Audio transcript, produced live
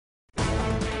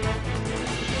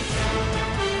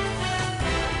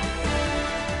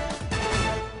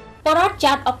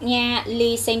ចោតអុកញ៉ា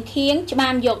លីសេងខៀងច្បា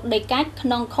មយកដីកាច់ក្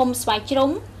នុងឃុំស្វាយជ្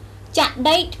រុំចាក់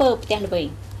ដីធ្វើផ្ទះល្វែង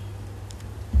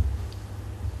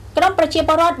ក្រុមប្រជាព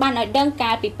លរដ្ឋបានឲ្យដឹង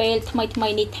កាលពីពេលថ្មី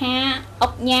នេះថាអុ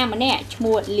កញ៉ាម្នាក់ឈ្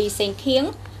មោះលីសេងខៀង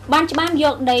បានច្បាមយ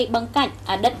កដីបង្កាច់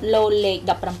អតីតលោលេខ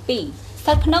17ស្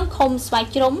ថិតក្នុងឃុំស្វាយ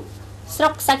ជ្រុំស្រុ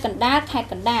កខ្សាច់កណ្ដាលខេត្ត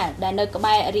កណ្ដាលដែលនៅក្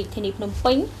បែររាជធានីភ្នំ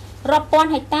ពេញរាប់ពាន់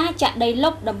ហិកតាចាក់ដីលុ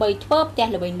បដើម្បីធ្វើផ្ទះ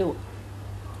ល្វែងលក់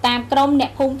តាមក្រុមអ្ន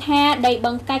កភូមិថាដីប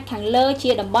ង្កាច់ខាងលើជា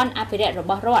តំបន់អភិរក្សរ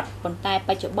បស់រដ្ឋប៉ុន្តែប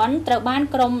ច្ចុប្បន្នត្រូវបាន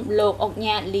ក្រុមលោកអុក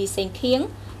ញ៉ាលីសេងខៀង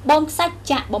បងខ្សាច់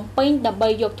ចាក់បំពេញដើម្បី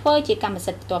យកធ្វើជាកម្ម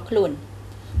សិទ្ធិផ្ទាល់ខ្លួន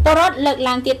ពលរដ្ឋលើក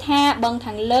ឡើងទៀតថាបឹង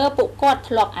ខាងលើពួកគាត់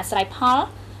ធ្លាប់អាស្រ័យផល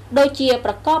ដូចជា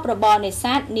ប្រកបរបរនេ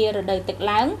សាទនារដូវទឹក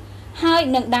ឡើងហើយ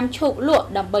នឹងដាំឈូកលក់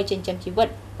ដើម្បីចិញ្ចឹមជីវិត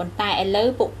ប៉ុន្តែឥឡូវ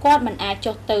ពួកគាត់មិនអាច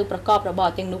ចុះទៅប្រកបរបរ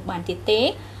ទាំងនោះបានទៀតទេ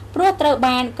ព្រោះត្រូវ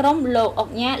បានក្រុមលោកអុក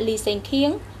ញ៉ាលីសេងខៀង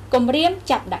គំរាម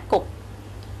ចាប់ដាក់គុក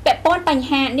ពាក់ព័ន្ធបញ្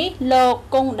ហានេះលោក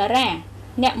គង់តារា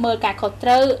អ្នកមើលការខុសត្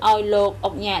រូវឲ្យលោកអុ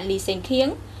កញ៉ាលីសេងខៀង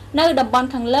នៅតំបន់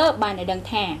ខាងលើបានឲ្យដឹង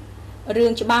ថារឿ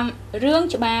ងច្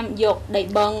បាមយកដី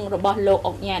បឹងរបស់លោក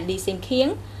អុកញ៉ាលីសេងខៀង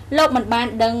លោកមិនបាន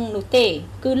ដឹងនោះទេ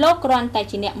គឺលោកគ្រាន់តែ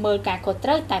ជាអ្នកមើលការខុសត្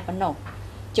រូវតែប៉ុណ្ណោះ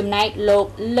ចំណែកលោក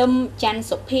លឹមច័ន្ទ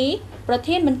សុភីប្រ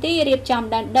ធានមន្ត្រីរៀបចំ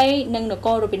ដែនដីនិងនគ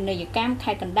ររូបនីយកម្ម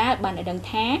ខេត្តកណ្ដាលបានឲ្យដឹង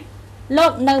ថាលោ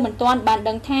កនៅមិនទាន់បាន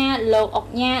ដឹងថាលោកអុក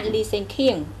ញ៉ាលីសេងខៀ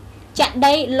ងចាក់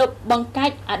ដីលុបបង្កា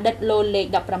ច់អតីតលោលេខ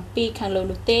17ខាងលើ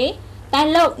នោះទេតែ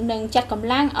លោកនឹងចាត់កម្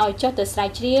លាំងឲ្យចុះទៅស្រាវ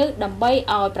ជ្រាវដើម្បី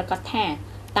ឲ្យប្រកាសថា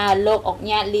តើលោកអុក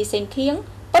ញ៉ាលីសេងខៀង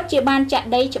ពិតជាបានចាក់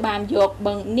ដីច្បាមយក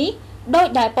បឹងនេះដោយ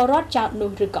ដែលពលរដ្ឋចោទ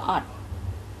នោះឬក៏អត់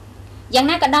យ៉ាង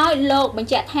ណាក៏ដោយលោកបញ្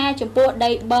ជាក់ថាចំពោះ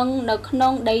ដីបឹងនៅក្នុ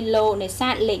ងដីឡូនេសា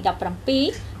ទលេខ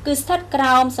17គឺស្ថិតក្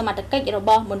រោមសមត្ថកិច្ចរប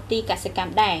ស់មន្ទីរកសិក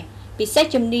ម្មដែរពិសេស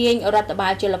ជំនាញរដ្ឋបា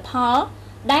លជលផល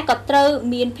ដែលក៏ត្រូវ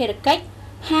មានភារកិច្ច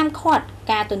ហាមឃាត់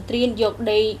ការទន្ទ្រានយក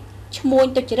ដីឈ្មួញ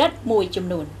ទុច្ចរិតមួយចំ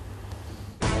នួន